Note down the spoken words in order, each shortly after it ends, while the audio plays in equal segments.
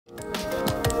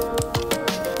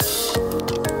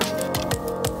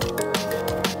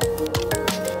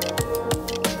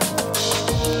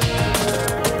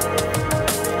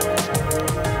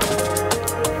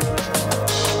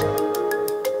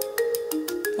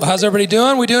Well, how's everybody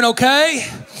doing? We doing okay?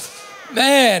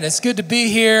 Man, it's good to be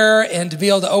here and to be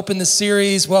able to open this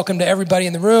series. Welcome to everybody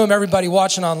in the room, everybody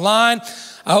watching online.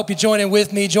 I hope you join in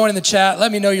with me, join in the chat.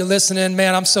 Let me know you're listening.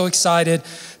 Man, I'm so excited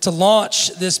to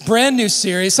launch this brand new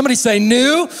series. Somebody say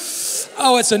new.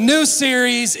 Oh, it's a new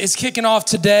series. It's kicking off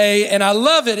today, and I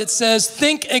love it. It says,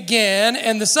 Think Again,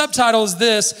 and the subtitle is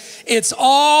this: It's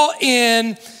all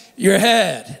in your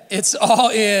head. It's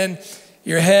all in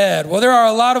your head. Well, there are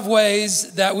a lot of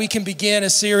ways that we can begin a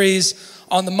series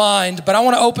on the mind, but I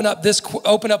want to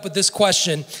open up with this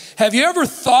question. Have you ever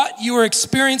thought you were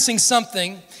experiencing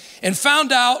something and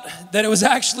found out that it was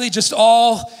actually just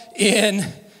all in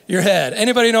your head?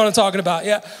 Anybody know what I'm talking about?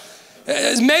 Yeah.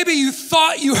 Maybe you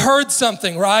thought you heard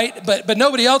something, right? But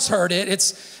nobody else heard it.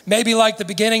 It's maybe like the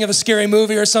beginning of a scary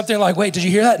movie or something. Like, wait, did you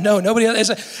hear that? No, nobody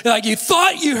else. It's like you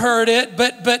thought you heard it,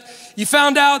 but you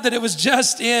found out that it was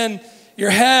just in your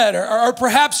head, or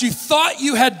perhaps you thought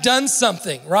you had done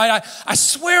something, right? I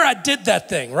swear I did that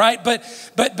thing, right?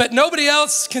 But nobody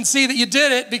else can see that you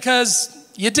did it because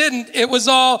you didn't. It was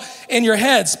all in your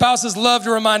head. Spouses love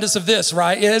to remind us of this,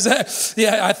 right? I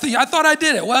thought I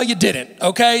did it. Well, you didn't,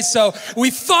 okay? So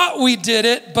we thought we did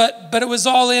it, but it was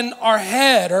all in our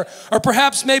head. Or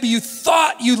perhaps maybe you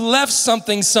thought you left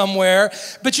something somewhere,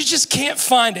 but you just can't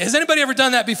find it. Has anybody ever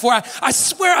done that before? I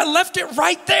swear I left it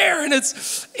right there, and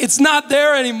it's not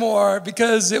there anymore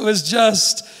because it was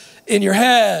just in your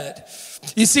head.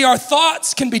 You see, our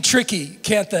thoughts can be tricky,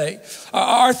 can't they?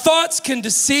 Our thoughts can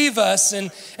deceive us,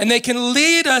 and they can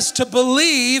lead us to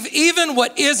believe even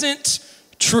what isn't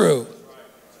true.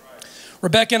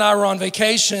 Rebecca and I were on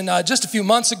vacation just a few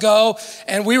months ago,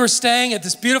 and we were staying at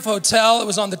this beautiful hotel. It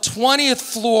was on the 20th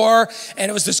floor, and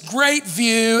it was this great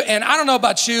view. And I don't know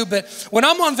about you, but when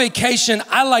I'm on vacation,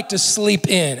 I like to sleep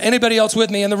in. Anybody else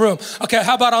with me in the room? Okay,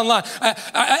 how about online?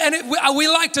 We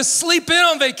like to sleep in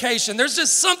on vacation. There's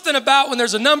just something about when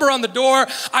there's a number on the door,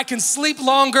 I can sleep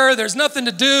longer. There's nothing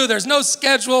to do. There's no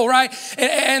schedule, right?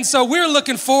 And so we're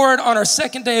looking forward on our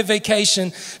second day of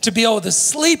vacation to be able to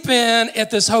sleep in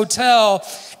at this hotel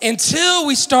until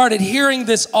we started hearing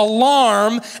this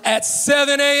alarm at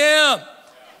 7 a.m.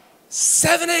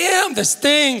 7 a.m.,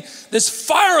 this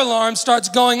fire alarm starts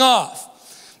going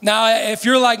off. Now, if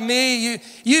you're like me,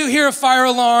 you hear a fire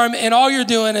alarm and all you're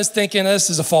doing is thinking, this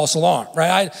is a false alarm,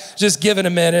 right? Just give it a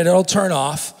minute, it'll turn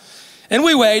off. And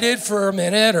we waited for a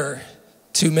minute or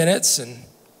 2 minutes and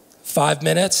 5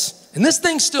 minutes, and this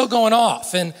thing's still going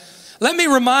off. And let me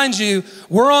remind you,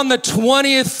 we're on the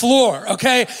 20th floor,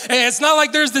 okay? It's not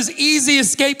like there's this easy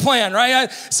escape plan,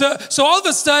 right? So all of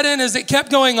a sudden, as it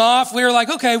kept going off, we were like,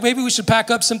 okay, maybe we should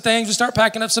pack up some things. We start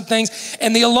packing up some things,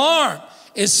 and the alarm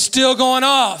is still going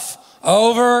off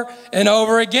over and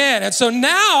over again. And so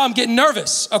now I'm getting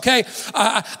nervous, okay?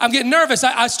 I'm getting nervous.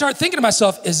 I start thinking to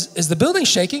myself, is the building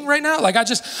shaking right now? Like I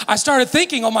started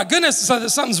thinking, oh my goodness,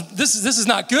 this is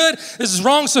not good. This is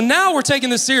wrong. So now we're taking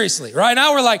this seriously, right?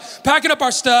 Now we're like packing up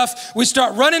our stuff. We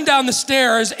start running down the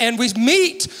stairs and we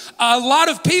meet a lot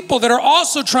of people that are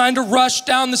also trying to rush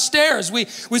down the stairs. We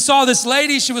saw this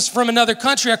lady, she was from another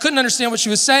country. I couldn't understand what she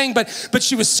was saying, but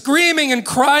she was screaming and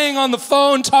crying on the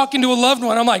phone, talking to a loved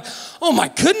one. I'm like, oh my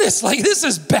goodness, like this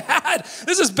is bad.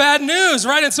 This is bad news,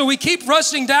 right? And so we keep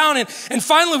rushing down and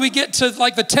finally we get to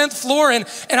like the 10th floor and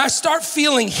I start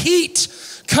feeling heat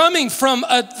coming from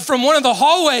one of the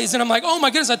hallways. And I'm like, oh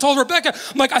my goodness, I told Rebecca,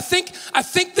 I'm like, I think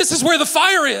this is where the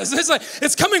fire is. It's like,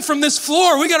 it's coming from this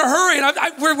floor. We gotta hurry.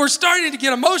 And we're starting to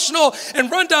get emotional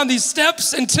and run down these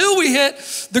steps until we hit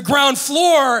the ground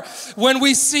floor when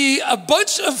we see a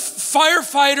bunch of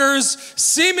firefighters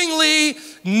seemingly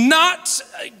not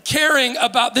caring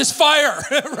about this fire,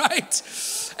 right?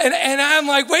 And I'm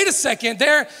like, wait a second,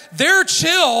 they're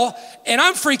chill and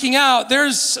I'm freaking out.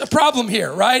 There's a problem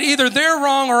here, right? Either they're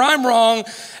wrong or I'm wrong,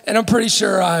 and I'm pretty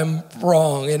sure I'm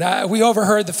wrong. And we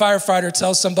overheard the firefighter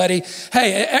tell somebody,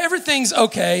 hey, everything's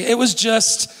okay. It was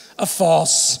just a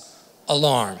false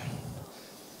alarm.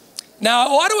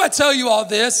 Now, why do I tell you all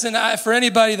this? And for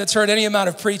anybody that's heard any amount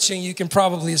of preaching, you can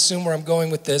probably assume where I'm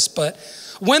going with this, but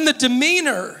when the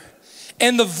demeanor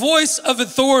and the voice of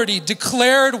authority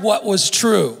declared what was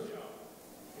true,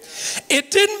 it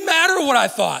didn't matter what I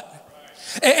thought.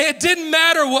 It didn't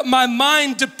matter what my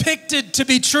mind depicted to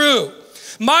be true.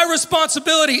 My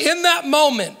responsibility in that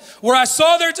moment where I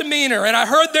saw their demeanor and I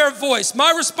heard their voice,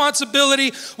 my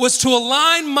responsibility was to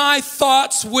align my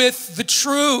thoughts with the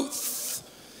truth.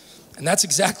 And that's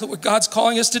exactly what God's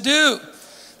calling us to do.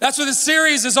 That's what this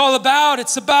series is all about.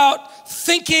 It's about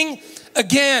thinking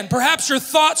again. Perhaps your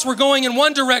thoughts were going in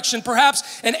one direction,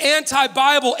 perhaps an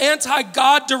anti-Bible,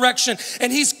 anti-God direction,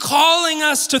 and he's calling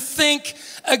us to think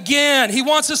again. He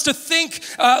wants us to think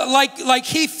like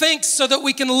he thinks so that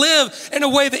we can live in a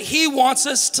way that he wants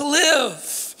us to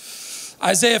live.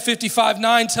 Isaiah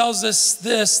 55:9 tells us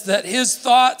this, that his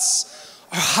thoughts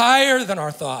are higher than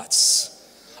our thoughts.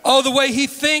 Oh, the way he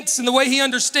thinks and the way he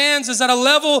understands is at a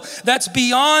level that's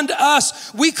beyond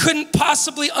us. We couldn't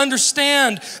possibly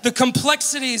understand the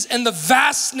complexities and the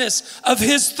vastness of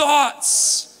his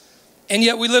thoughts. And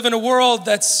yet we live in a world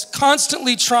that's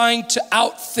constantly trying to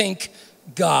outthink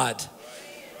God.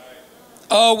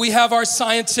 Oh, we have our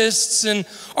scientists and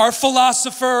our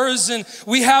philosophers, and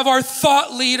we have our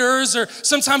thought leaders, or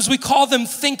sometimes we call them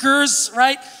thinkers,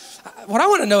 right? What I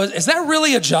want to know is that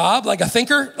really a job, like a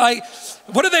thinker? Like,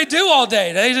 what do they do all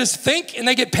day? They just think and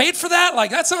they get paid for that?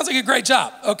 Like, that sounds like a great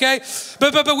job, okay?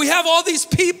 But we have all these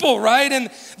people, right? And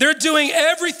they're doing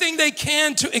everything they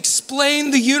can to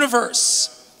explain the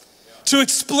universe, to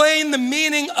explain the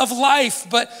meaning of life.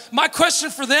 But my question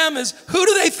for them is, who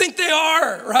do they think they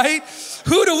are, right?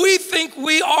 Who do we think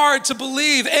we are to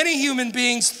believe any human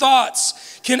being's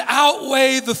thoughts can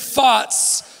outweigh the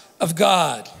thoughts of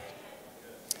God?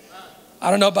 I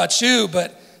don't know about you,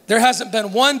 but there hasn't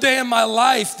been one day in my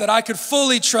life that I could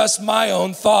fully trust my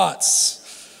own thoughts.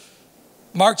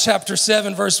 Mark chapter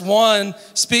 7, verse 1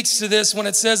 speaks to this when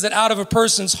it says that out of a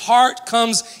person's heart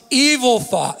comes evil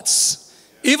thoughts.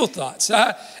 Evil thoughts.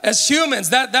 As humans,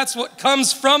 that's what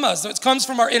comes from us. It comes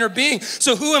from our inner being.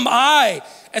 So who am I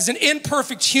as an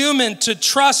imperfect human to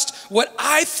trust what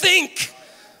I think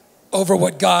over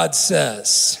what God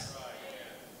says?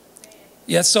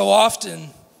 Yet so often,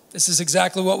 this is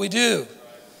exactly what we do.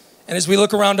 And as we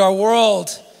look around our world,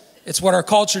 it's what our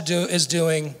culture is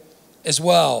doing as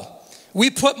well. We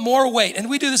put more weight, and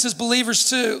we do this as believers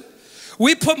too.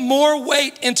 We put more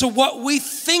weight into what we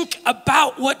think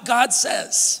about what God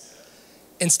says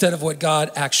instead of what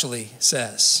God actually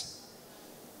says.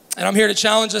 And I'm here to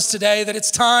challenge us today that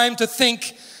it's time to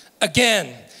think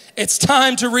again. It's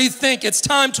time to rethink. It's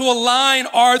time to align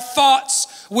our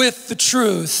thoughts with the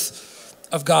truth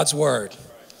of God's word.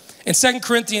 In 2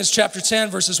 Corinthians chapter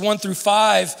 10, verses 1 through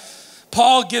 5,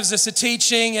 Paul gives us a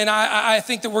teaching, and I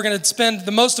think that we're going to spend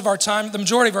the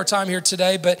majority of our time here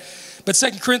today, but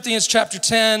 2 Corinthians chapter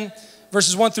 10,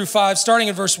 verses 1 through 5, starting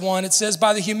in verse 1, it says,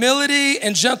 "By the humility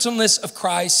and gentleness of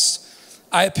Christ,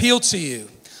 I appeal to you.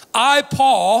 I,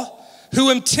 Paul,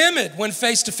 who am timid when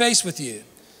face to face with you."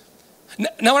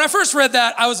 Now, when I first read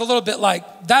that, I was a little bit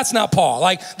like, that's not Paul.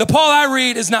 Like, the Paul I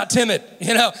read is not timid,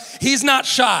 he's not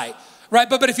shy. Right,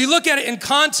 but if you look at it in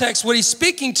context, what he's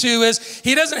speaking to is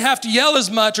he doesn't have to yell as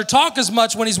much or talk as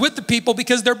much when he's with the people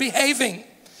because they're behaving.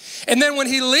 And then when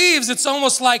he leaves, it's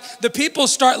almost like the people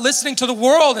start listening to the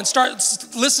world and start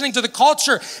listening to the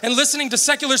culture and listening to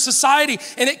secular society,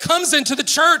 and it comes into the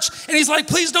church, and he's like,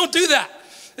 please don't do that.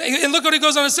 And look what he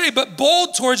goes on to say, but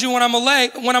bold towards you when I'm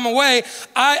away,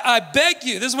 I beg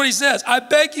you, this is what he says, I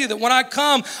beg you that when I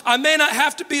come, I may not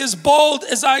have to be as bold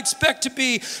as I expect to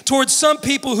be towards some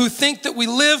people who think that we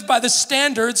live by the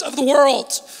standards of the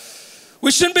world.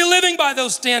 We shouldn't be living by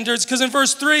those standards, because in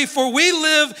verse 3, for we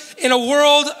live in a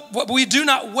world, we do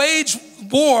not wage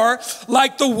war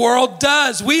like the world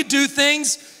does. We do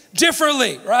things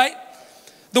differently, right?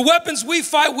 The weapons we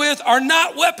fight with are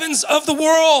not weapons of the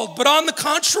world, but on the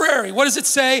contrary, what does it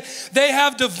say? They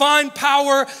have divine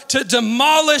power to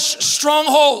demolish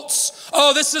strongholds.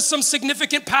 Oh, this is some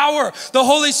significant power. The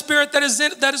Holy Spirit that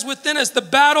is within us, the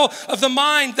battle of the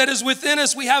mind that is within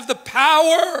us. We have the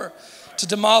power to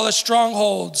demolish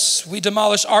strongholds. We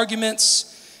demolish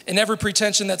arguments and every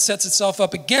pretension that sets itself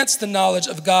up against the knowledge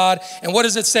of God. And what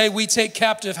does it say? We take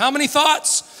captive how many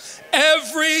thoughts?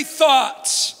 Every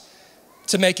thought,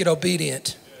 to make it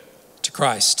obedient to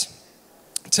Christ.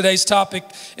 Today's topic,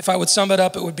 if I would sum it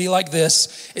up, it would be like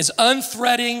this, is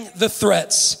unthreading the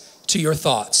threats to your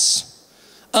thoughts.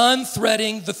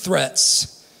 Unthreading the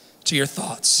threats to your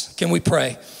thoughts. Can we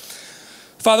pray?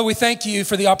 Father, we thank you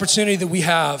for the opportunity that we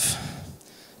have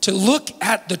to look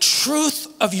at the truth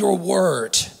of your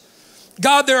word.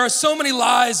 God, there are so many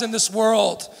lies in this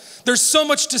world. There's so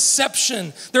much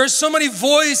deception. There are so many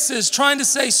voices trying to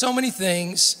say so many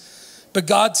things. But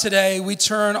God, today we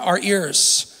turn our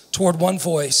ears toward one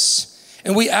voice,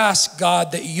 and we ask,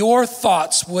 God, that your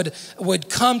thoughts would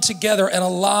come together and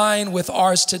align with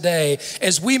ours today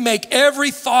as we make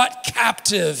every thought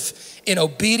captive in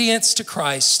obedience to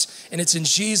Christ. And it's in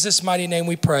Jesus' mighty name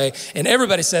we pray. And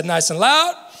everybody said nice and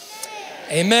loud,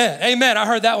 amen. Amen. I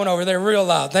heard that one over there real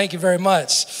loud. Thank you very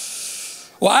much.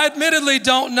 Well, I admittedly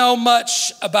don't know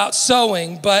much about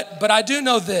sewing, but I do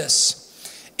know this.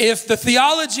 If the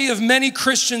theology of many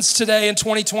Christians today in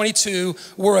 2022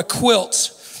 were a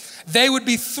quilt, they would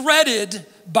be threaded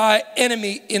by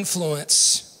enemy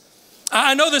influence.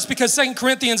 I know this because 2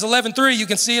 Corinthians 11:3, you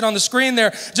can see it on the screen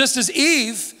there. Just as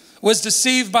Eve was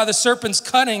deceived by the serpent's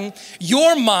cunning,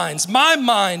 your minds, my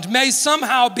mind, may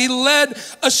somehow be led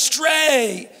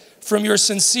astray from your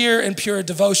sincere and pure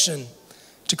devotion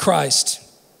to Christ.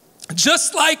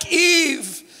 Just like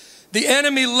Eve, the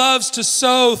enemy loves to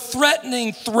sow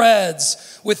threatening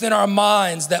threads within our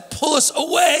minds that pull us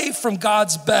away from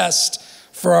God's best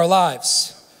for our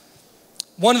lives.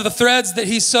 One of the threads that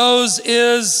he sows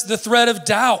is the thread of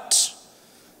doubt.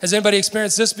 Has anybody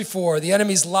experienced this before? The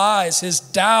enemy's lies, his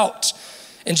doubt.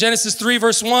 In Genesis 3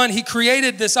 verse 1, he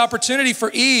created this opportunity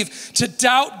for Eve to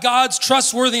doubt God's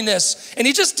trustworthiness. And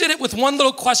he just did it with one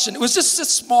little question. It was just a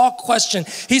small question.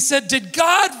 He said, did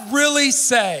God really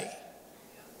say?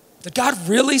 Did God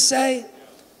really say?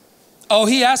 Oh,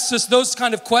 he asks us those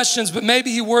kind of questions, but maybe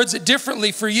he words it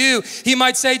differently for you. He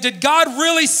might say, did God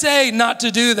really say not to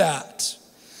do that?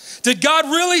 Did God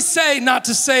really say not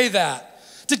to say that?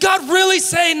 Did God really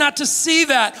say not to see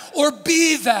that or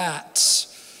be that?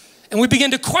 And we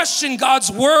begin to question God's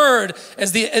word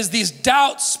as these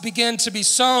doubts begin to be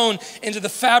sown into the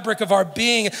fabric of our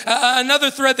being. Another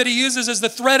thread that he uses is the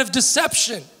thread of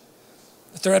deception.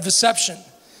 The thread of deception.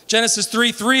 Genesis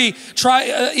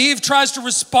 3:3, Eve tries to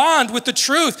respond with the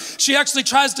truth. She actually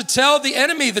tries to tell the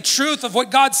enemy the truth of what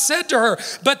God said to her.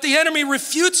 But the enemy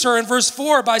refutes her in verse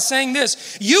 4 by saying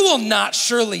this, you will not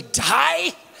surely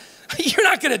die. You're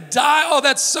not gonna die. Oh,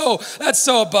 that's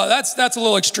above. That's a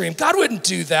little extreme. God wouldn't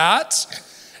do that.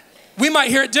 We might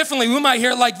hear it differently. We might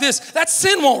hear it like this. That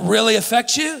sin won't really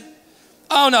affect you.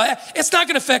 Oh no, it's not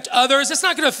gonna affect others. It's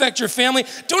not gonna affect your family.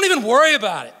 Don't even worry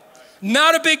about it.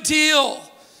 Not a big deal.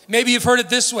 Maybe you've heard it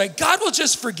this way. God will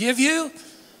just forgive you.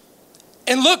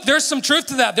 And look, there's some truth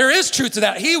to that. There is truth to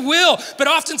that. He will. But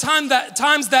oftentimes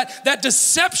that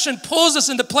deception pulls us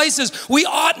into places we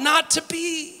ought not to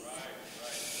be.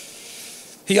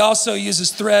 He also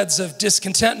uses threads of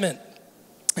discontentment.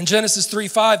 In Genesis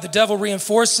 3:5, the devil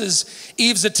reinforces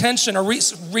Eve's attention, or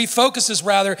refocuses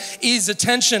rather, Eve's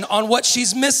attention on what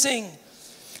she's missing.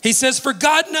 He says, for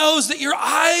God knows that your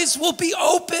eyes will be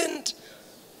opened.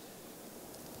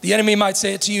 The enemy might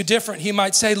say it to you different. He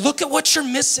might say, look at what you're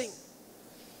missing.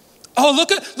 Oh,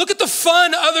 look at the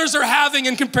fun others are having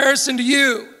in comparison to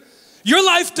you. Your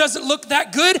life doesn't look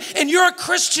that good, and you're a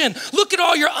Christian. Look at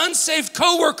all your unsaved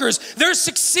coworkers. They're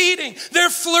succeeding.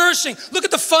 They're flourishing. Look at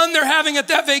the fun they're having at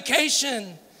that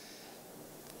vacation.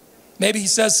 Maybe he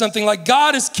says something like,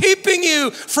 God is keeping you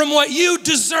from what you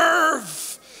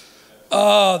deserve.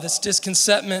 Oh, this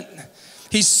discontentment.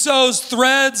 He sows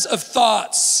threads of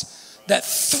thoughts that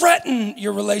threaten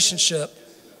your relationship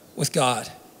with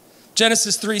God.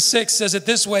 Genesis 3:6 says it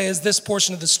this way as this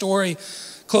portion of the story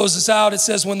closes out. It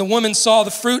says, when the woman saw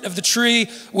the fruit of the tree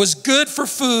was good for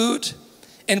food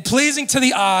and pleasing to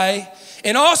the eye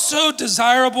and also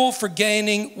desirable for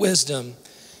gaining wisdom,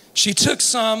 she took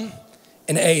some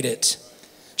and ate it.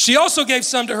 She also gave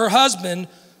some to her husband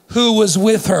who was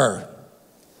with her.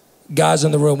 Guys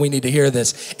in the room, we need to hear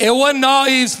this. It wasn't all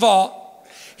Eve's fault.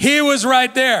 He was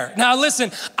right there. Now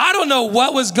listen, I don't know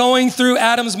what was going through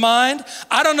Adam's mind.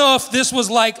 I don't know if this was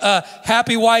like a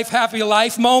happy wife, happy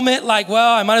life moment. Like,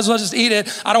 well, I might as well just eat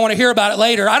it. I don't want to hear about it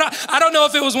later. I don't know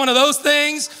if it was one of those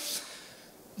things.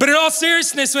 But in all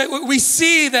seriousness, we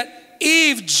see that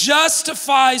Eve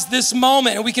justifies this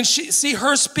moment, and we can see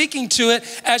her speaking to it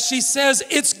as she says,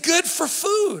 it's good for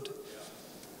food.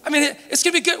 I mean, it's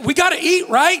gonna be good. We gotta eat,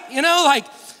 right? You know, like,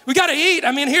 we gotta eat.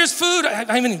 I mean, here's food.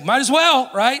 I mean, might as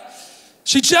well, right?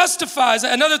 She justifies.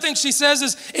 Another thing she says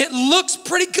is, it looks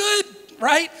pretty good,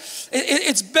 right?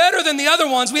 It's better than the other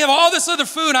ones. We have all this other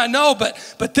food, I know,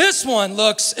 but this one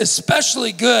looks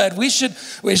especially good. We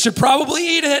should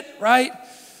probably eat it, right?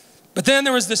 But then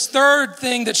there was this third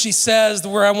thing that she says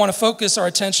where I want to focus our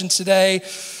attention today.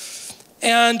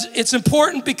 And it's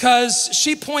important because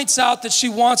she points out that she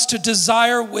wants to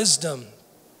desire wisdom.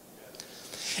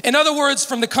 In other words,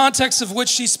 from the context of which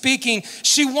she's speaking,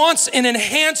 she wants an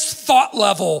enhanced thought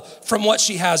level from what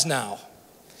she has now.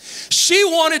 She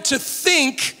wanted to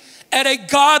think at a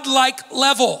godlike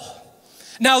level.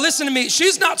 Now listen to me,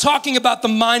 she's not talking about the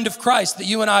mind of Christ that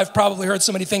you and I have probably heard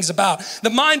so many things about. The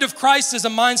mind of Christ is a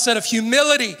mindset of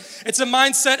humility. It's a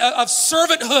mindset of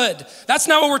servanthood. That's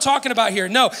not what we're talking about here.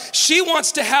 No, she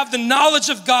wants to have the knowledge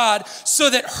of God so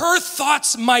that her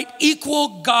thoughts might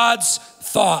equal God's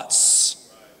thoughts.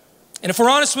 And if we're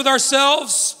honest with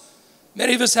ourselves,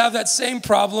 many of us have that same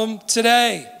problem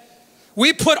today.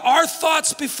 We put our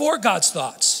thoughts before God's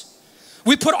thoughts.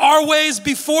 We put our ways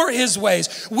before his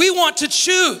ways. We want to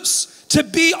choose to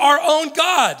be our own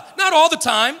God. Not all the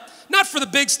time, not for the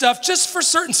big stuff, just for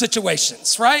certain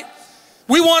situations, right?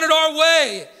 We want it our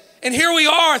way. And here we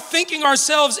are thinking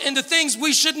ourselves into things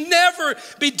we should never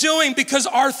be doing because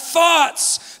our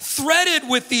thoughts, threaded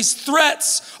with these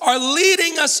threats, are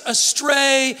leading us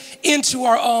astray into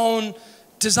our own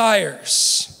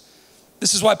desires.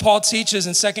 This is why Paul teaches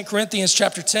in 2 Corinthians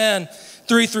chapter 10,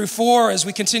 3-4, as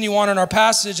we continue on in our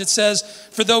passage, it says,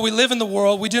 "For though we live in the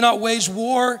world, we do not wage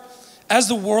war as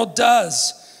the world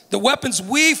does. The weapons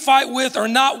we fight with are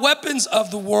not weapons of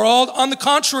the world. On the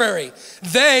contrary,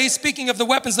 they," speaking of the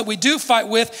weapons that we do fight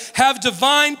with, "have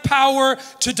divine power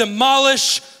to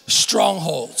demolish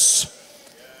strongholds."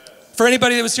 For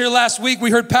anybody that was here last week, we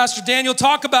heard Pastor Daniel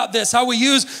talk about this, how we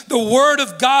use the word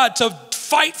of God to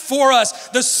fight for us.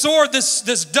 The sword,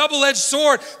 this double-edged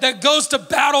sword that goes to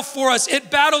battle for us. It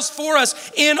battles for us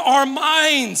in our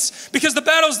minds. Because the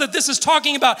battles that this is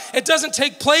talking about, it doesn't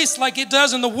take place like it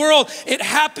does in the world. It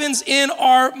happens in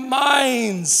our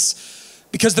minds.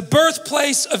 Because the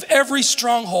birthplace of every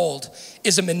stronghold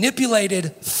is a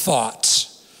manipulated thought.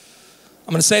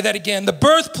 I'm going to say that again. The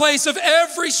birthplace of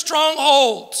every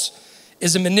stronghold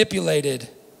is a manipulated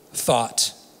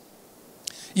thought.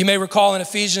 You may recall in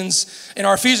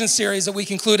our Ephesians series that we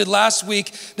concluded last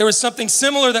week, there was something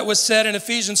similar that was said in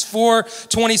Ephesians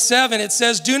 4:27. It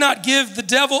says, "Do not give the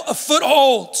devil a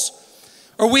foothold."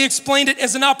 Or we explained it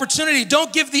as an opportunity.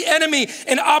 Don't give the enemy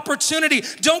an opportunity.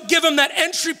 Don't give him that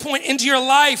entry point into your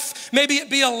life. Maybe it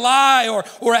be a lie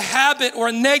or a habit or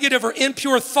a negative or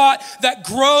impure thought that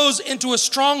grows into a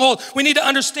stronghold. We need to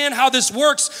understand how this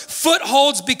works.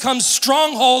 Footholds become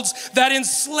strongholds that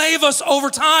enslave us over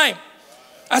time.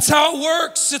 That's how it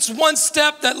works. It's one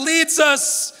step that leads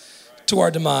us to our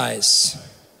demise.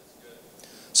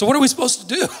 So what are we supposed to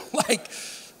do?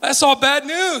 That's all bad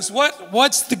news.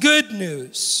 What's the good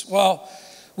news? Well,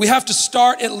 we have to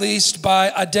start at least by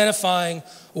identifying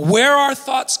where our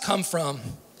thoughts come from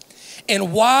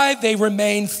and why they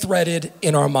remain threaded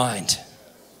in our mind.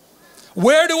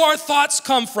 Where do our thoughts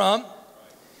come from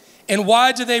and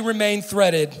why do they remain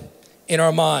threaded in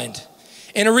our mind?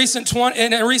 In a recent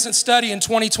study in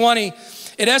 2020,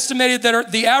 it estimated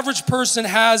that the average person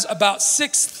has about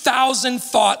 6,000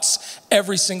 thoughts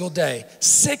every single day.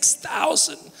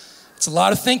 6,000. It's a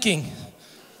lot of thinking.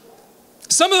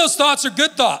 Some of those thoughts are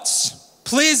good thoughts,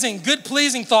 good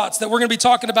pleasing thoughts that we're going to be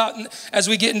talking about as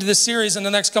we get into this series in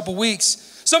the next couple weeks.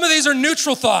 Some of these are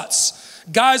neutral thoughts.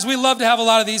 Guys, we love to have a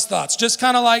lot of these thoughts, just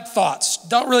kind of like thoughts.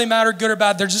 Don't really matter, good or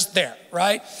bad, they're just there,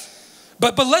 right?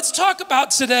 But let's talk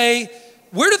about today,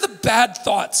 where do the bad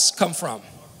thoughts come from?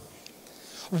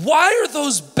 Why are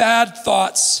those bad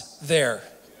thoughts there?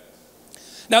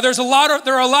 Now, there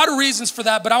are a lot of reasons for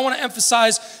that, but I want to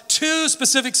emphasize two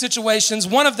specific situations.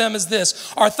 One of them is this: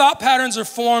 our thought patterns are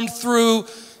formed through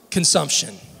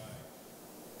consumption.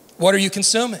 What are you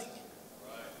consuming?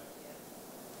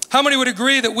 How many would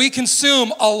agree that we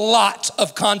consume a lot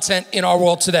of content in our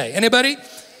world today? Anybody?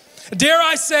 Dare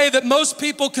I say that most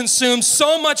people consume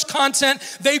so much content,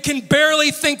 they can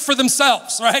barely think for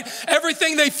themselves, right?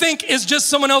 Everything they think is just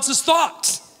someone else's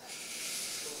thought.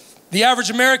 The average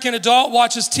American adult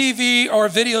watches TV or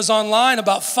videos online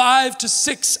about 5 to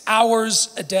 6 hours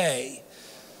a day.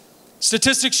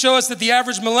 Statistics show us that the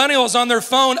average millennial is on their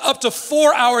phone up to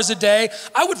 4 hours a day.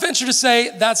 I would venture to say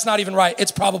that's not even right.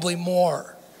 It's probably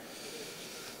more.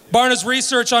 Barna's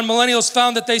research on millennials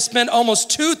found that they spend almost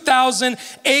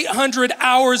 2,800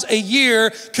 hours a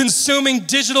year consuming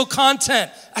digital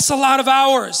content. That's a lot of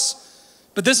hours.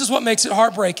 But this is what makes it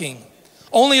heartbreaking.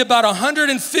 Only about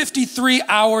 153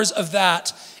 hours of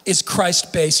that is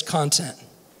Christ-based content.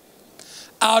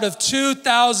 Out of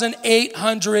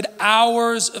 2,800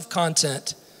 hours of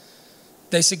content,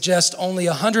 they suggest only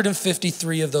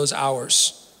 153 of those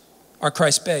hours are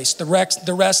Christ-based. The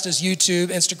rest is YouTube,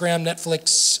 Instagram,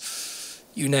 Netflix,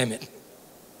 you name it.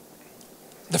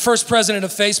 The first president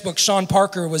of Facebook, Sean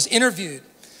Parker, was interviewed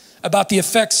about the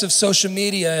effects of social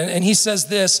media, and he says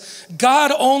this: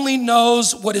 God only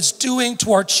knows what it's doing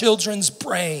to our children's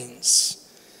brains.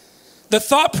 The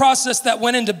thought process that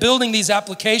went into building these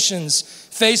applications,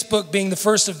 Facebook being the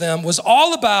first of them, was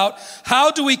all about how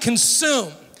do we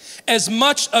consume as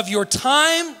much of your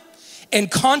time and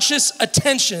conscious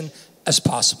attention as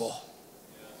possible.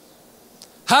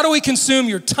 How do we consume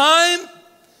your time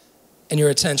and your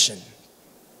attention?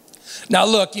 Now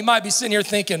look, you might be sitting here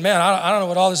thinking, man, I don't know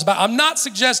what all this is about. I'm not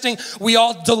suggesting we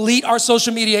all delete our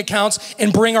social media accounts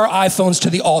and bring our iPhones to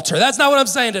the altar. That's not what I'm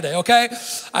saying today, okay?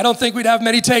 I don't think we'd have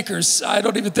many takers. I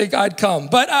don't even think I'd come.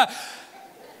 But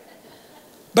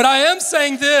But I am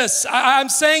saying this, I'm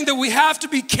saying that we have to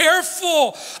be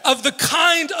careful of the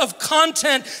kind of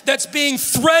content that's being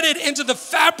threaded into the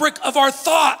fabric of our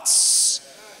thoughts.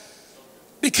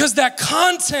 Because that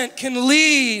content can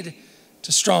lead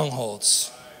to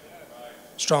strongholds.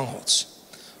 Strongholds.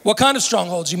 What kind of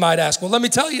strongholds, you might ask? Well, let me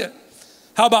tell you.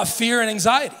 How about fear and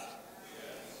anxiety?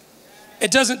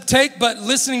 It doesn't take but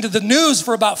listening to the news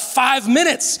for about 5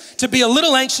 minutes to be a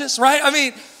little anxious, right? I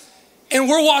mean, and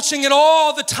we're watching it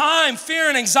all the time. Fear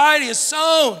and anxiety is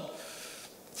sown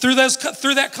through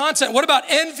that content. What about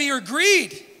envy or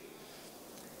greed?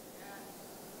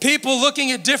 People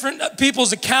looking at different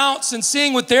people's accounts and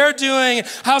seeing what they're doing and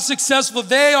how successful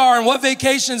they are and what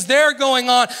vacations they're going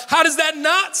on. How does that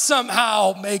not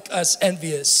somehow make us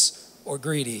envious or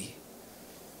greedy?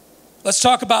 Let's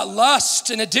talk about lust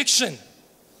and addiction.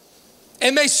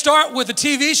 It may start with a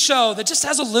TV show that just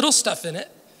has a little stuff in it.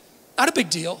 Not a big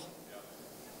deal.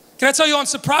 Can I tell you, I'm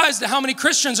surprised at how many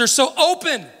Christians are so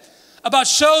open about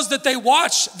shows that they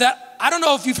watch that, I don't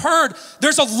know if you've heard,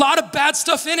 there's a lot of bad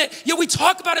stuff in it. Yet we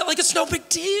talk about it like it's no big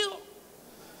deal.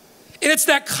 And it's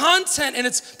that content, and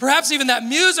it's perhaps even that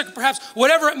music, perhaps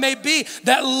whatever it may be,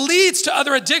 that leads to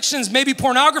other addictions, maybe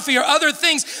pornography or other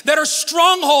things that are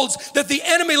strongholds that the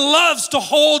enemy loves to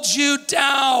hold you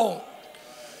down.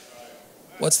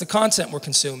 What's the content we're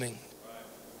consuming?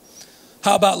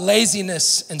 How about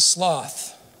laziness and sloth?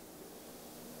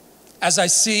 As I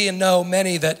see and know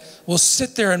many that will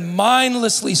sit there and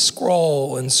mindlessly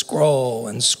scroll and scroll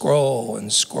and scroll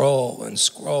and scroll and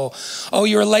scroll. Oh,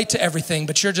 you relate to everything,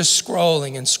 but you're just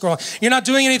scrolling and scrolling. You're not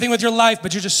doing anything with your life,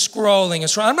 but you're just scrolling and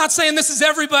scrolling. I'm not saying this is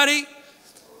everybody,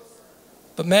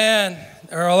 but man,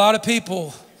 there are a lot of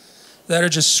people that are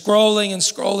just scrolling and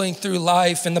scrolling through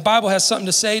life. And the Bible has something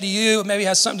to say to you. It maybe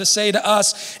has something to say to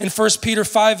us. In 1 Peter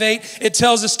 5:8, it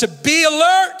tells us to be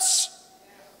alert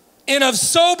and of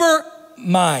sober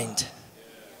mind.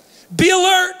 Be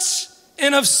alert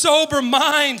and of sober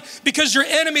mind, because your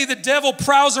enemy, the devil,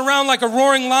 prowls around like a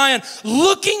roaring lion,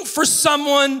 looking for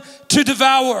someone to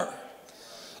devour,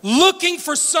 looking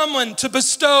for someone to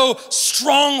bestow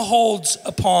strongholds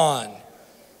upon.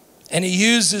 And he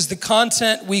uses the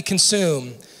content we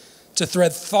consume to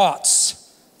thread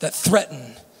thoughts that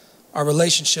threaten our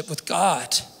relationship with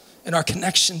God and our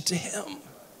connection to him.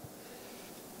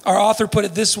 Our author put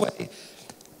it this way.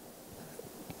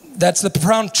 That's the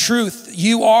profound truth.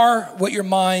 You are what your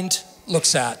mind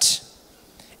looks at,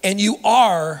 and you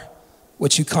are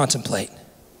what you contemplate.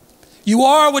 You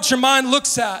are what your mind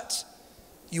looks at.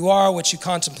 You are what you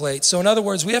contemplate. So in other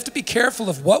words, we have to be careful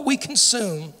of what we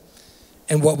consume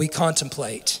and what we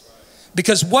contemplate,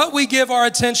 because what we give our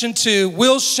attention to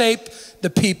will shape the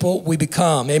people we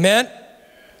become. Amen?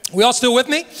 We all still with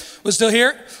me? We're still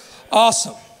here?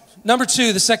 Awesome. Number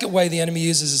two, the second way the enemy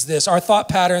uses is this. Our thought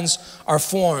patterns are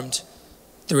formed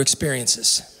through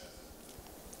experiences.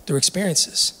 Through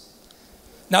experiences.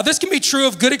 Now, this can be true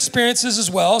of good experiences as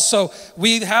well, so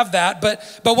we have that.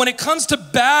 But when it comes to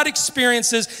bad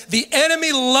experiences, the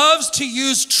enemy loves to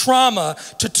use trauma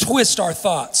to twist our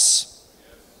thoughts.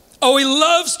 Oh, he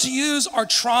loves to use our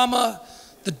trauma,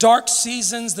 the dark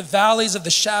seasons, the valleys of the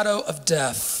shadow of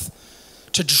death,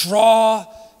 to draw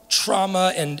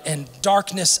trauma and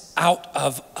darkness out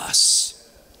of us.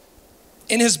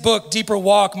 In his book, Deeper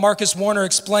Walk, Marcus Warner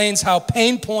explains how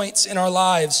pain points in our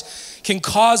lives can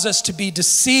cause us to be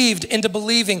deceived into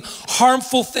believing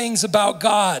harmful things about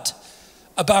God,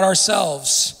 about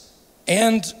ourselves,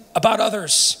 and about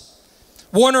others.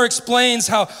 Warner explains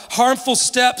the harmful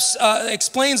steps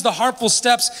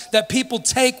that people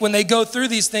take when they go through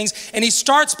these things, and he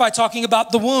starts by talking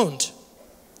about the wound.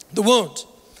 The wound.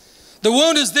 The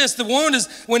wound is this. The wound is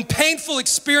when painful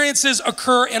experiences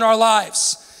occur in our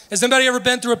lives. Has anybody ever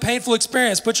been through a painful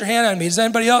experience? Put your hand on me. Does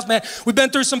anybody else, man? We've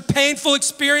been through some painful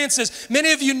experiences.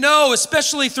 Many of you know,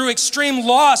 especially through extreme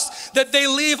loss, that they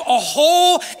leave a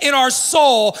hole in our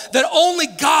soul that only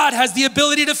God has the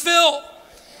ability to fill.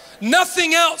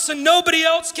 Nothing else and nobody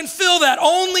else can fill that.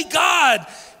 Only God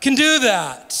can do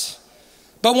that.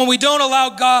 But when we don't allow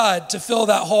God to fill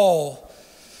that hole,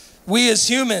 we as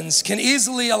humans can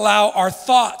easily allow our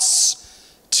thoughts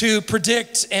to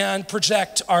predict and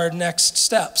project our next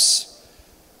steps.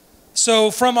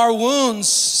 So from our wounds,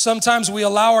 sometimes we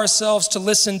allow ourselves to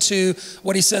listen to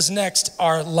what he says next,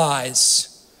 our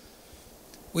lies.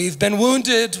 We've been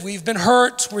wounded, we've been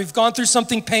hurt, we've gone through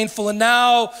something painful, and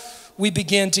now we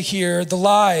begin to hear the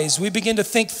lies. We begin to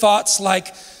think thoughts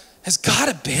like, has God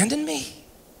abandoned me?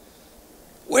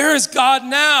 Where is God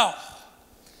now?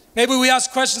 Maybe we ask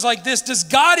questions like this: does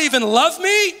God even love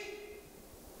me?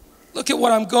 Look at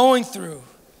what I'm going through.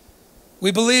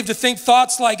 We believe to think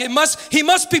thoughts like, he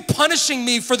must be punishing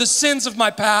me for the sins of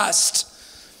my past.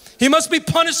 He must be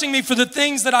punishing me for the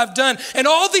things that I've done. And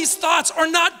all these thoughts are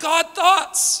not God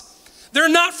thoughts. They're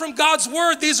not from God's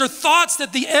word. These are thoughts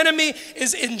that the enemy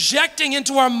is injecting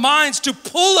into our minds to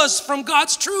pull us from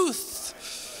God's truth.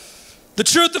 The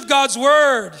truth of God's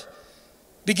word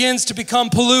begins to become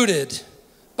polluted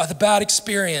by the bad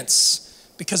experience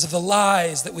because of the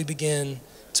lies that we begin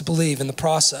to believe in the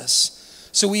process.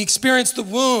 So we experience the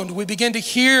wound, we begin to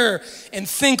hear and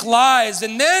think lies,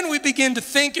 and then we begin to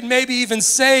think and maybe even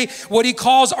say what he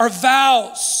calls our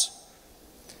vows.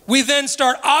 We then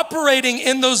start operating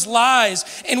in those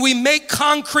lies, and we make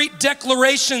concrete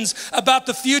declarations about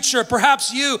the future.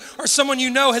 Perhaps you or someone you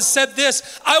know has said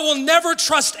this: I will never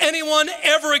trust anyone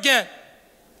ever again.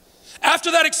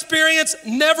 After that experience,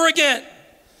 never again.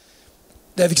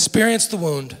 They've experienced the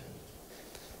wound.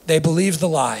 They believe the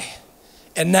lie.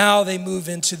 And now they move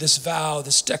into this vow,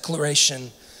 this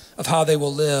declaration of how they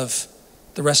will live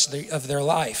the rest of their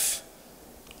life.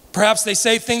 Perhaps they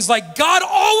say things like, God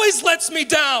always lets me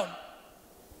down,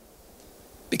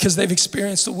 because they've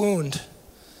experienced the wound.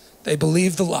 They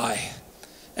believe the lie,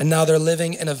 and now they're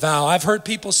living in a vow. I've heard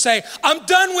people say, I'm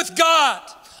done with God.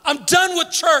 I'm done with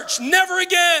church, never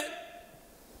again.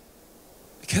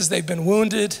 Because they've been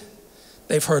wounded,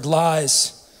 they've heard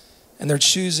lies, and they're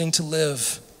choosing to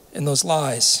live in those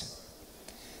lies.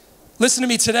 Listen to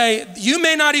me today. You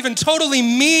may not even totally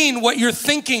mean what you're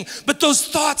thinking, but those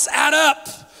thoughts add up.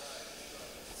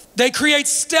 They create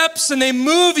steps and they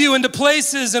move you into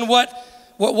places in what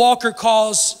Walker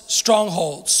calls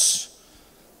strongholds,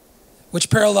 which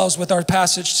parallels with our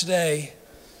passage today.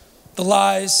 The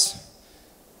lies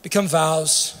become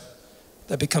vows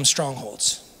that become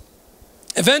strongholds.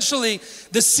 Eventually,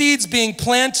 the seeds being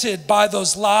planted by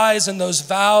those lies and those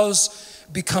vows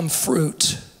become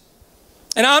fruit.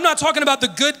 And I'm not talking about the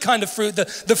good kind of fruit, the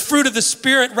fruit of the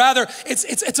Spirit. Rather,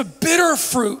 it's a bitter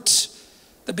fruit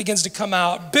that begins to come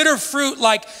out. Bitter fruit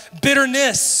like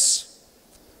bitterness.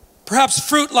 Perhaps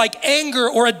fruit like anger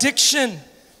or addiction.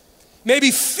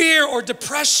 Maybe fear or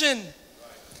depression.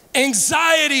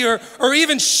 Anxiety or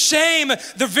even shame.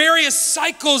 The various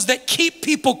cycles that keep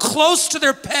people close to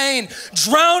their pain,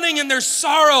 drowning in their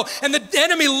sorrow. And the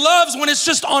enemy loves when it's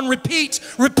just on repeat,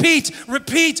 repeat,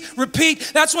 repeat,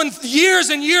 repeat. That's when years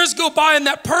and years go by and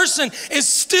that person is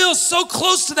still so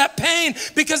close to that pain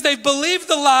because they've believed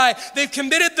the lie, they've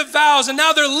committed the vows, and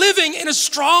now they're living in a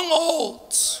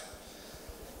stronghold.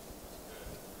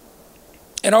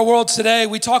 In our world today,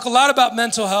 we talk a lot about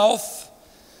mental health.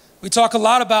 We talk a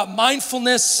lot about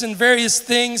mindfulness and various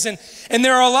things, and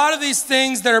there are a lot of these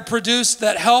things that are produced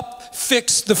that help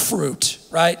fix the fruit,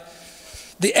 right?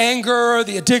 The anger,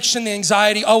 the addiction, the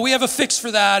anxiety. Oh, we have a fix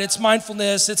for that. It's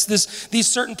mindfulness. It's these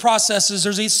certain processes.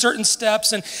 There's these certain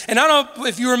steps. And I don't know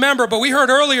if you remember, but we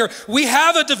heard earlier, we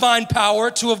have a divine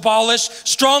power to abolish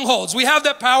strongholds. We have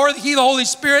that power. He, the Holy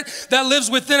Spirit that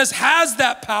lives within us, has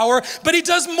that power, but he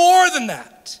does more than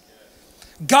that.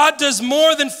 God does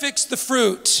more than fix the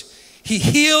fruit. He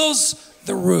heals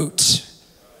the root.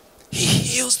 He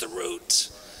heals the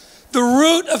root. The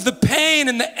root of the pain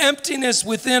and the emptiness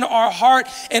within our heart.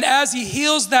 And as he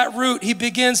heals that root, he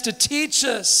begins to teach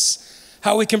us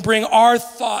how we can bring our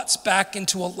thoughts back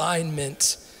into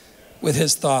alignment with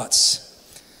his thoughts.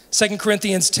 2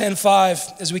 Corinthians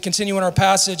 10:5, as we continue in our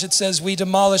passage, it says, we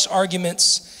demolish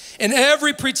arguments and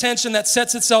every pretension that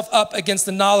sets itself up against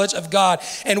the knowledge of God.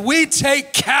 And we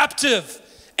take captive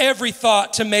every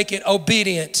thought to make it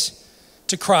obedient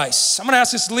to Christ. I'm going to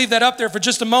ask us to leave that up there for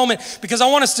just a moment because I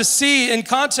want us to see in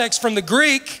context from the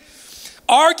Greek,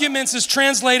 arguments is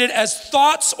translated as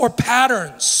thoughts or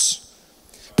patterns.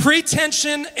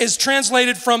 Pretension is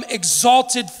translated from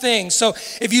exalted things. So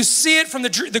if you see it from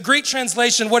the Greek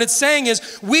translation, what it's saying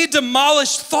is we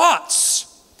demolish thoughts.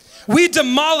 We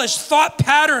demolish thought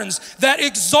patterns that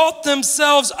exalt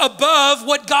themselves above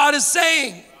what God is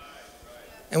saying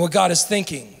and what God is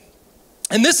thinking.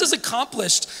 And this is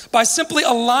accomplished by simply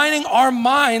aligning our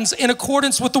minds in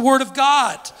accordance with the Word of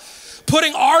God,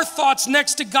 putting our thoughts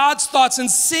next to God's thoughts and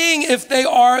seeing if they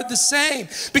are the same.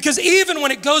 Because even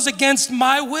when it goes against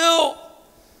my will,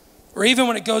 or even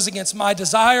when it goes against my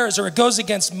desires, or it goes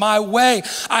against my way,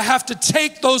 I have to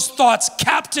take those thoughts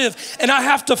captive and I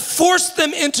have to force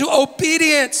them into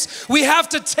obedience. We have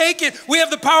to take it. We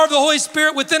have the power of the Holy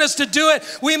Spirit within us to do it.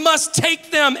 We must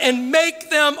take them and make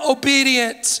them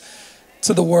obedient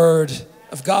to the Word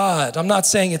of God. I'm not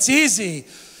saying it's easy,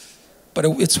 but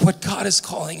it's what God is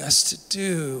calling us to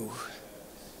do.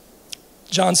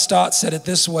 John Stott said it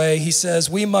this way. He says,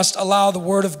 we must allow the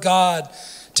Word of God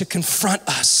to confront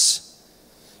us,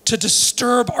 to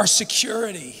disturb our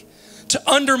security, to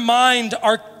undermine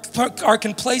our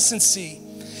complacency,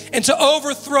 and to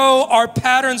overthrow our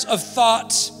patterns of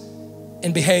thought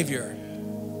and behavior.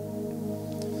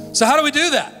 So how do we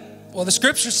do that? Well, the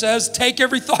scripture says, take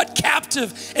every thought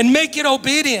captive and make it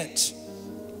obedient.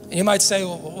 And you might say,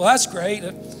 well, that's great.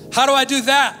 How do I do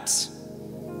that?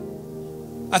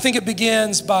 I think it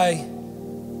begins by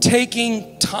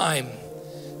taking time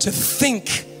to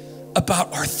think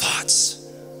about our thoughts.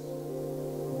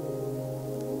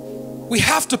 We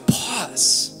have to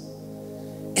pause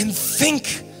and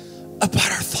think about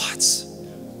our thoughts.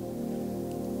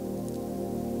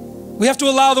 We have to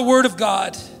allow the Word of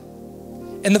God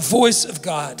and the voice of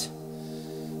God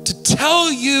to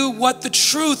tell you what the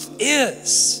truth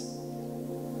is.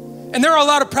 And there are a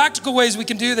lot of practical ways we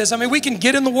can do this. I mean, we can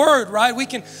get in the Word, right? We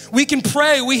can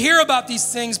pray. We hear about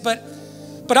these things, but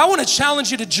I want to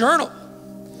challenge you to journal.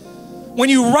 When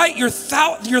you write your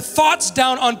thoughts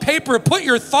down on paper, put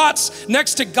your thoughts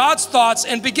next to God's thoughts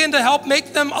and begin to help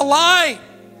make them align.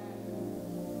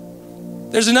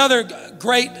 There's another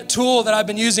great tool that I've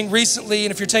been using recently,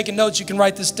 and if you're taking notes, you can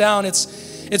write this down.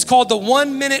 It's called the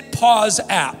 1 Minute Pause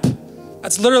app.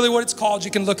 That's literally what it's called.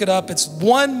 You can look it up. It's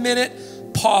 1 Minute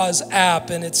Pause app,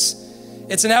 and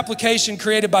it's an application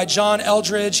created by John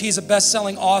Eldredge. He's a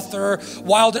best-selling author.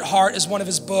 Wild at Heart is one of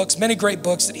his books, many great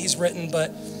books that he's written,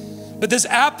 but this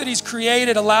app that he's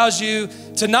created allows you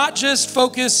to not just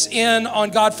focus in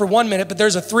on God for 1 minute, but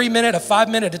there's a 3 minute, a 5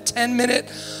 minute, a 10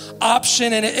 minute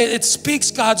option, and it speaks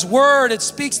God's word. It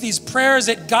speaks these prayers.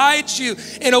 It guides you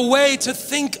in a way to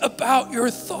think about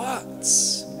your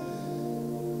thoughts.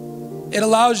 It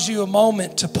allows you a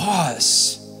moment to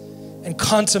pause and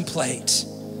contemplate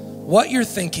what you're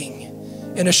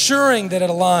thinking and assuring that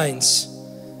it aligns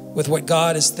with what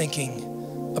God is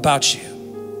thinking about you.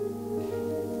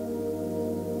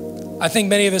 I think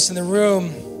many of us in the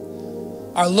room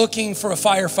are looking for a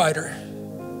firefighter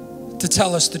to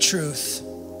tell us the truth.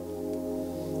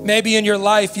 Maybe in your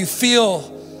life you feel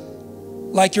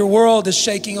like your world is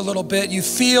shaking a little bit. You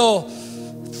feel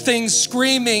things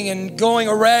screaming and going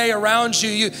array around you.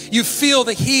 You feel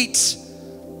the heat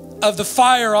of the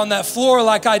fire on that floor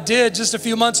like I did just a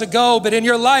few months ago. But in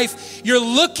your life, you're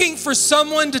looking for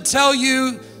someone to tell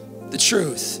you the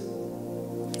truth.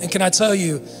 And can I tell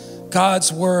you,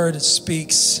 God's word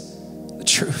speaks the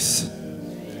truth.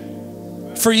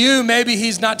 For you, maybe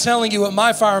he's not telling you what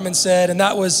my fireman said, and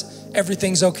that was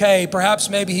everything's okay. Perhaps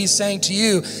maybe he's saying to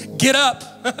you, get up.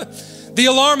 The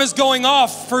alarm is going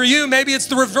off. For you, maybe it's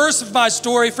the reverse of my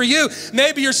story. For you,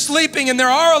 maybe you're sleeping and there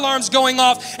are alarms going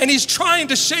off, and he's trying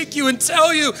to shake you and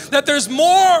tell you that there's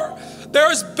more.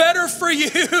 There's better for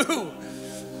you.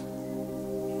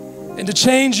 And to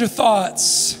change your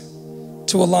thoughts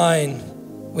to align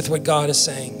with what God is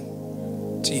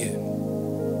saying to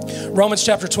you. Romans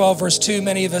chapter 12, verse 2,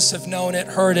 many of us have known it,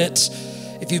 heard it.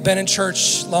 If you've been in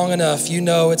church long enough, you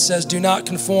know it says, do not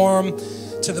conform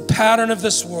to the pattern of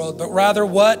this world, but rather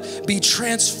what? Be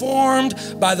transformed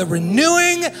by the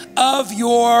renewing of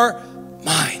your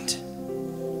mind.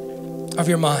 Of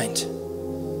your mind.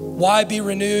 Why be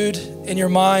renewed in your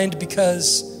mind?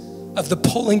 Because of the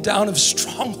pulling down of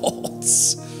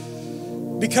strongholds.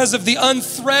 Because of the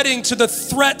unthreading to the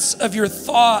threats of your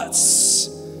thoughts,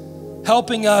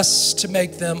 helping us to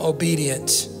make them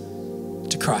obedient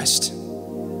to Christ.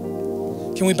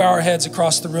 Can we bow our heads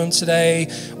across the room today,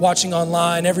 watching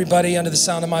online, everybody under the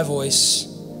sound of my voice?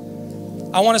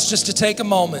 I want us just to take a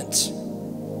moment,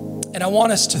 and I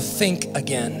want us to think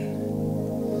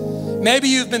again. Maybe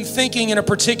you've been thinking in a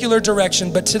particular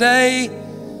direction, but today,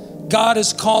 God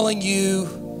is calling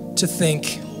you to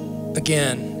think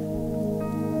again.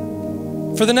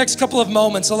 For the next couple of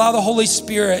moments, allow the Holy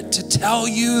Spirit to tell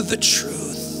you the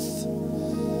truth.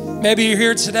 Maybe you're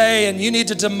here today and you need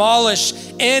to demolish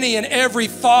any and every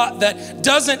thought that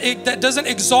doesn't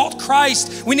exalt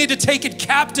Christ. We need to take it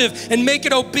captive and make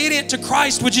it obedient to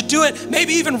Christ. Would you do it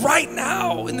maybe even right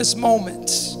now in this moment?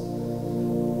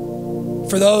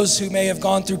 For those who may have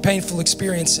gone through painful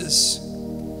experiences,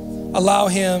 allow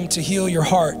him to heal your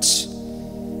heart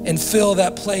and fill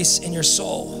that place in your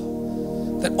soul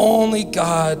that only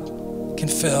God can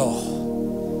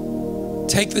fill.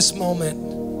 Take this moment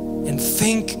and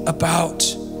think about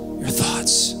your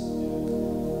thoughts.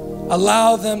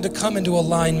 Allow them to come into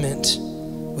alignment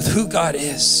with who God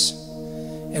is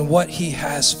and what he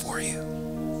has for you.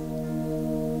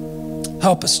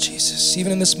 Help us, Jesus,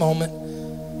 even in this moment.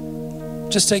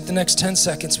 Just take the next 10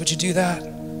 seconds. Would you do that?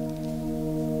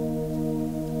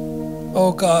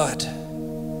 Oh God,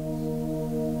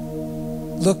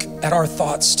 look at our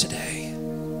thoughts today.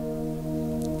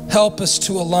 Help us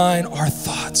to align our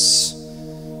thoughts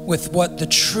with what the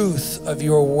truth of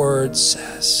your word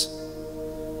says.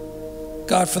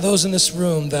 God, for those in this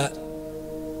room that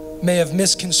may have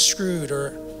misconstrued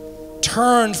or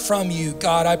turned from you,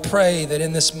 God, I pray that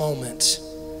in this moment,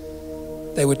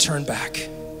 they would turn back.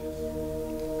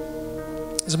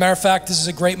 As a matter of fact, this is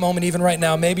a great moment even right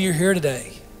now. Maybe you're here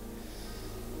today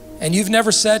and you've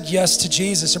never said yes to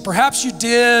Jesus, or perhaps you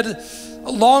did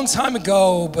a long time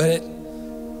ago, but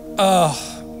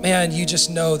you just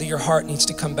know that your heart needs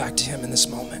to come back to him in this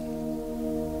moment.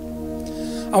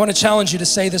 I want to challenge you to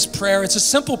say this prayer. It's a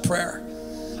simple prayer.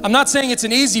 I'm not saying it's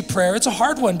an easy prayer. It's a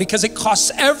hard one because it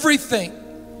costs everything.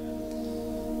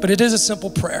 But it is a simple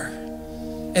prayer.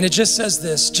 And it just says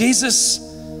this: Jesus,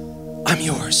 I'm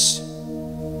yours.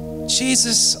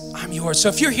 Jesus, I'm yours. So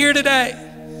if you're here today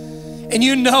and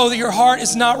you know that your heart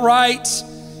is not right,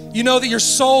 you know that your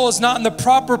soul is not in the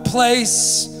proper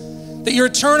place, that your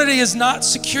eternity is not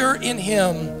secure in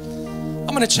him, I'm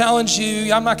going to challenge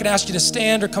you. I'm not going to ask you to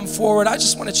stand or come forward. I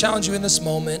just want to challenge you in this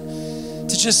moment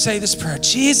to just say this prayer: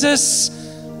 Jesus,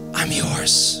 I'm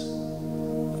yours.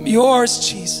 I'm yours,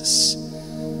 Jesus.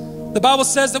 The Bible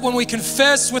says that when we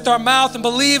confess with our mouth and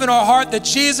believe in our heart that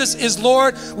Jesus is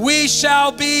Lord, we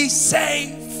shall be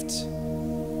saved.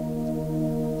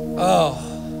 Oh,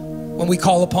 when we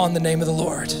call upon the name of the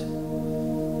Lord,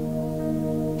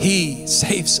 he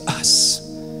saves us.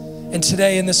 And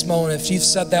today in this moment, if you've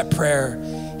said that prayer,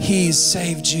 he's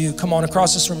saved you. Come on,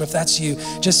 across this room, if that's you,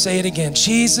 just say it again: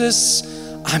 Jesus,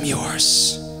 I'm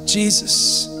yours.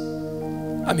 Jesus,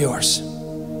 I'm yours.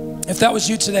 If that was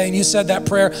you today and you said that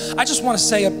prayer, I just want to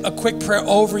say a quick prayer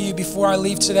over you before I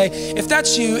leave today. If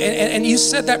that's you and you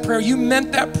said that prayer, you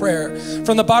meant that prayer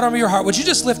from the bottom of your heart, would you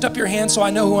just lift up your hand so I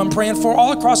know who I'm praying for?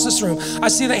 All across this room. I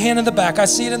see that hand in the back. I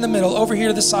see it in the middle, over here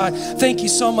to the side. Thank you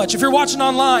so much. If you're watching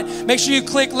online, make sure you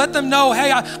click. Let them know, hey,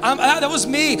 that was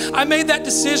me. I made that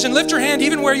decision. Lift your hand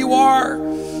even where you are.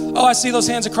 Oh, I see those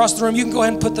hands across the room. You can go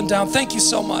ahead and put them down. Thank you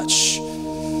so much.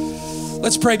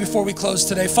 Let's pray before we close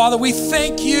today. Father, we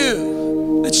thank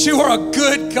you that you are a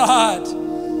good God.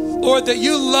 Lord, that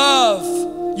you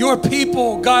love your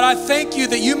people. God, I thank you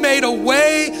that you made a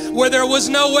way where there was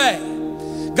no way.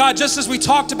 God, just as we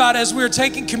talked about as we were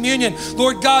taking communion,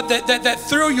 Lord God, that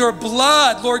through your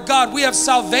blood, Lord God, we have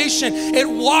salvation. It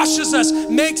washes us,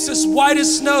 makes us white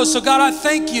as snow. So God, I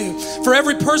thank you for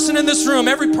every person in this room,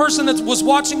 every person that was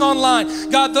watching online.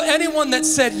 God, anyone that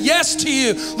said yes to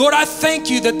you, Lord, I thank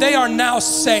you that they are now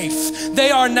safe.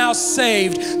 They are now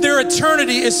saved. Their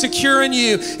eternity is secure in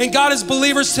you. And God, as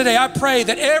believers today, I pray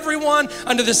that everyone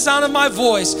under the sound of my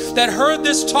voice that heard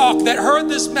this talk, that heard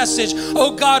this message,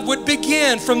 oh God, would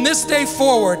begin from this day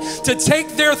forward to take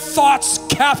their thoughts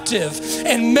captive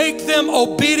and make them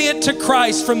obedient to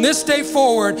Christ from this day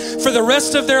forward for the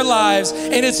rest of their lives.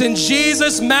 And it's in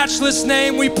Jesus' matchless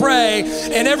name we pray.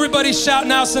 And everybody shout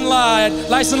nice and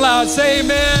loud, say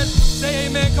amen. Say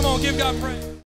amen. Come on, give God praise.